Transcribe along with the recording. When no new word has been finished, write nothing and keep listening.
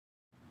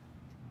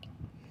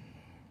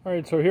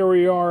Alright, so here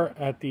we are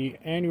at the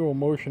annual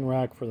motion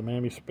rack for the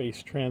Miami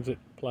Space Transit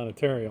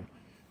Planetarium.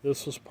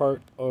 This is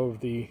part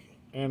of the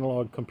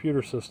analog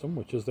computer system,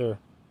 which is there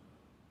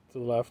to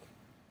the left.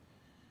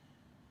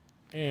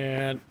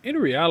 And in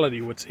reality,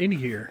 what's in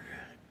here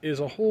is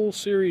a whole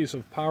series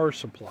of power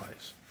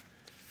supplies.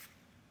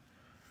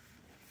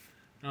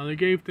 Now, they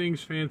gave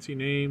things fancy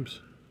names.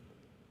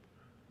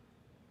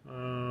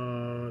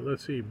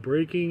 Let's see,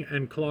 braking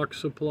and clock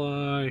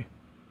supply.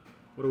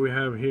 What do we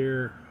have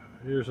here?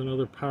 Here's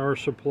another power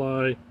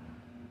supply.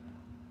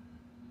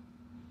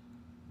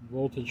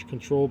 Voltage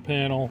control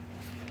panel.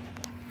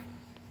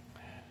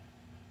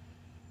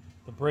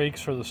 The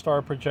brakes for the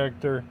star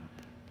projector.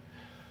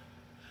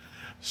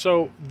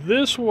 So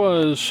this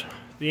was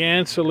the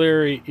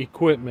ancillary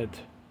equipment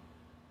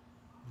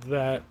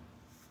that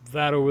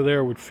over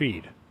there would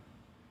feed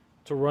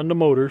to run the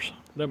motors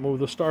that move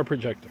the star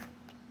projector.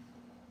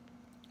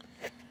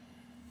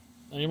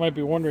 Now you might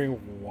be wondering,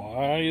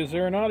 why is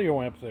there an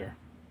audio amp there?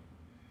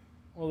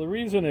 Well, the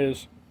reason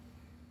is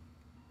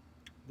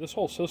this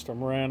whole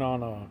system ran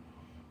on a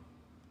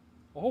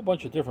whole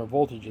bunch of different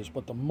voltages,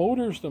 but the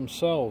motors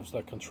themselves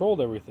that controlled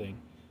everything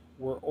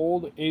were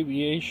old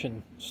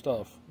aviation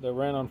stuff that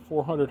ran on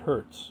 400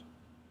 hertz.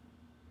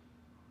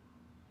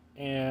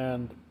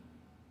 And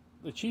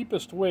the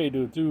cheapest way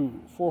to do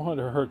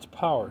 400 hertz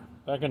power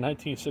back in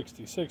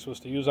 1966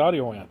 was to use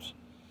audio amps.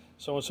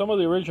 So when some of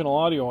the original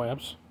audio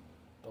amps,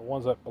 the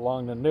ones that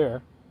belonged in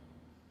there,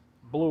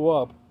 blew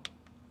up,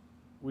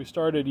 we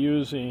started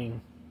using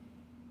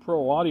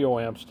pro audio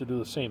amps to do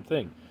the same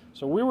thing.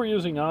 So we were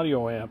using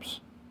audio amps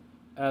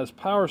as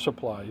power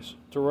supplies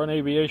to run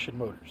aviation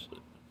motors.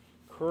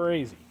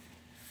 Crazy.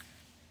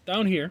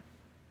 Down here,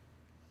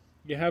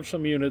 you have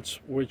some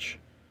units which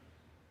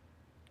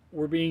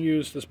were being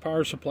used as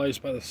power supplies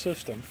by the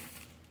system.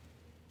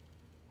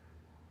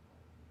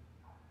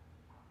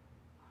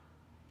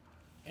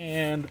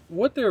 And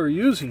what they were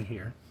using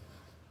here,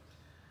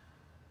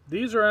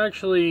 these are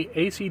actually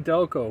AC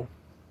Delco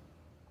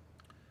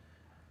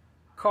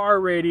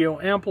car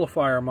radio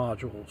amplifier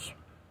modules.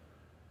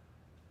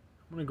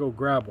 I'm going to go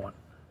grab one.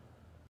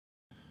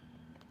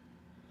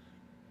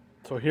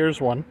 So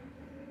here's one.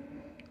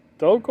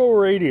 Delco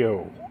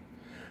radio.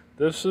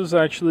 This is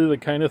actually the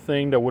kind of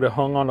thing that would have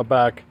hung on the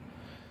back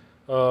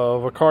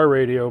of a car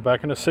radio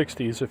back in the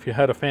 60s if you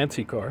had a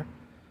fancy car.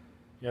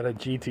 You had a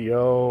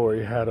GTO or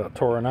you had a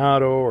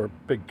Toronado or a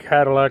big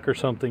Cadillac or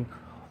something.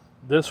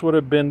 This would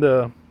have been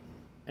the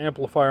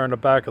amplifier on the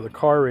back of the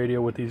car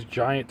radio with these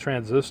giant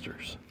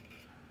transistors.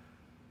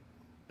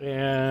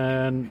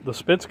 And the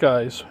Spitz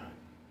guys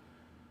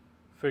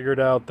figured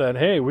out that,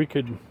 hey, we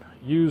could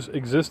use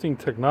existing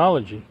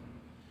technology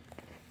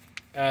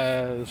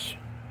as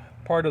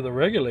part of the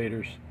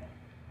regulators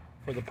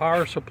for the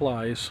power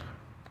supplies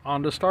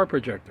on the star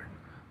projector.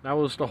 That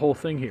was the whole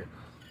thing here.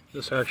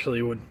 This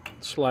actually would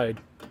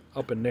slide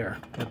up in there,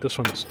 but this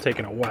one's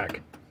taking a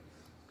whack.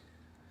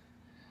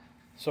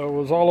 So it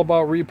was all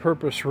about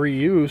repurpose,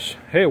 reuse.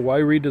 Hey, why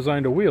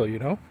redesign the wheel, you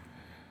know?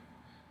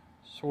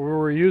 So we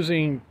were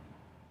using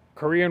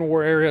Korean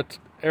War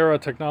era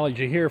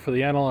technology here for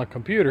the analog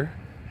computer,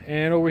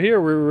 and over here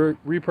we were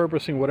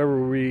repurposing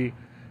whatever we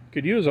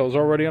could use that was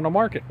already on the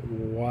market.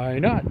 Why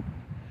not?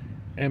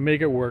 And make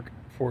it work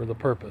for the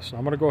purpose. Now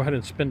I'm going to go ahead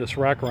and spin this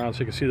rack around so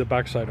you can see the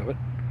backside of it.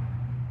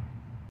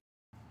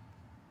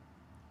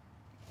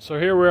 So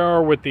here we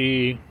are with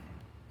the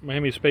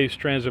Miami Space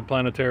Transit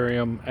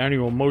Planetarium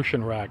annual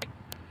motion rack.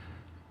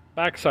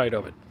 Backside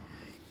of it.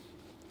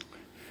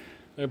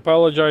 I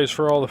apologize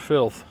for all the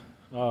filth.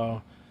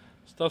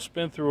 Stuff's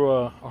been through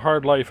a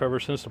hard life ever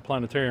since the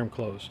planetarium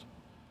closed.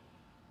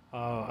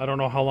 I don't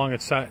know how long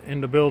it sat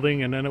in the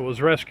building, and then it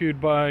was rescued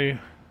by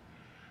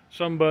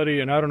somebody,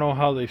 and I don't know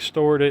how they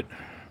stored it,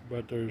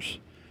 but there's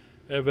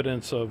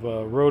evidence of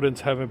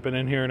rodents haven't been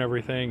in here and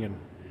everything, and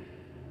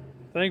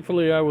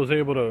thankfully I was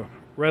able to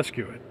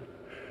rescue it.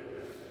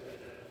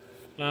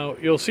 Now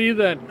you'll see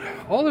that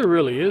all there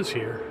really is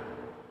here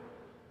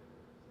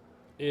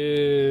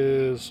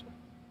is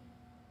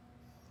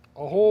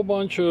a whole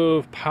bunch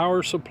of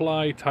power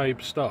supply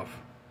type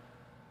stuff.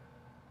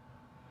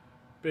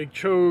 Big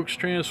chokes,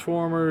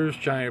 transformers,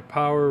 giant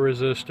power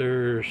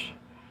resistors,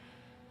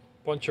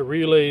 bunch of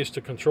relays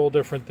to control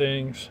different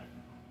things.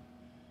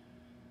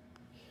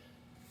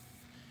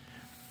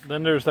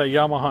 Then there's that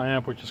Yamaha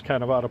amp, which is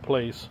kind of out of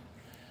place.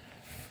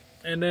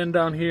 And then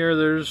down here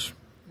there's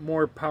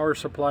more power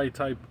supply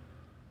type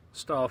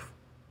stuff.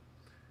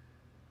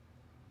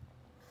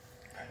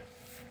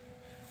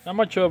 Not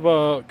much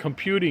of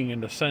computing in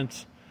the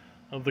sense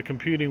of the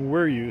computing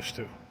we're used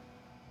to.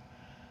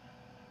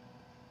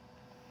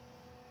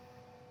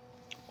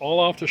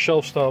 All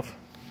off-the-shelf stuff.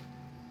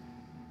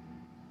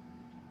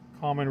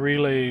 Common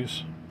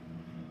relays.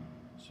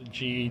 It's a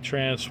GE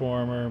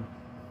transformer.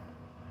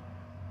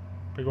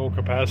 Big old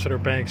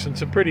capacitor banks.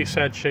 It's a pretty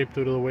sad shape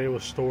due to the way it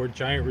was stored.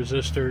 Giant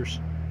resistors.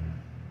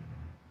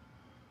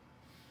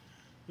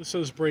 This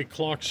says brake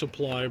clock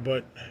supply,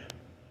 but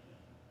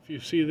if you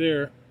see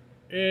there,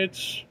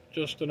 it's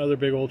just another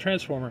big old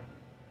transformer.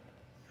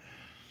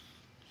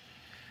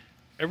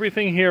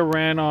 Everything here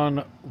ran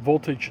on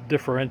voltage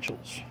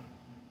differentials.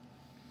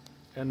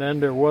 And then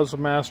there was a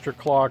master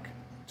clock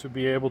to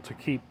be able to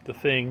keep the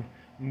thing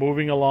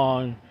moving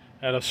along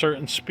at a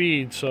certain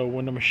speed, so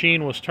when the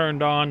machine was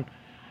turned on,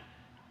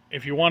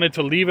 if you wanted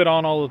to leave it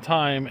on all the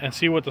time and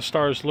see what the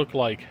stars look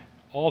like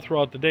all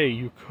throughout the day,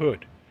 you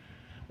could.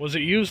 Was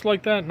it used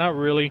like that? Not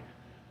really,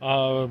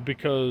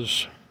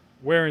 because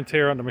wear and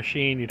tear on the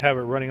machine, you'd have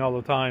it running all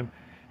the time,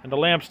 and the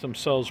lamps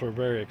themselves were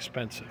very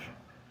expensive.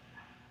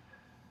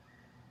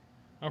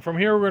 Now from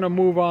here we're going to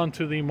move on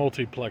to the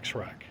multiplex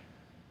rack.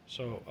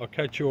 So I'll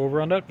catch you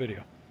over on that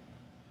video.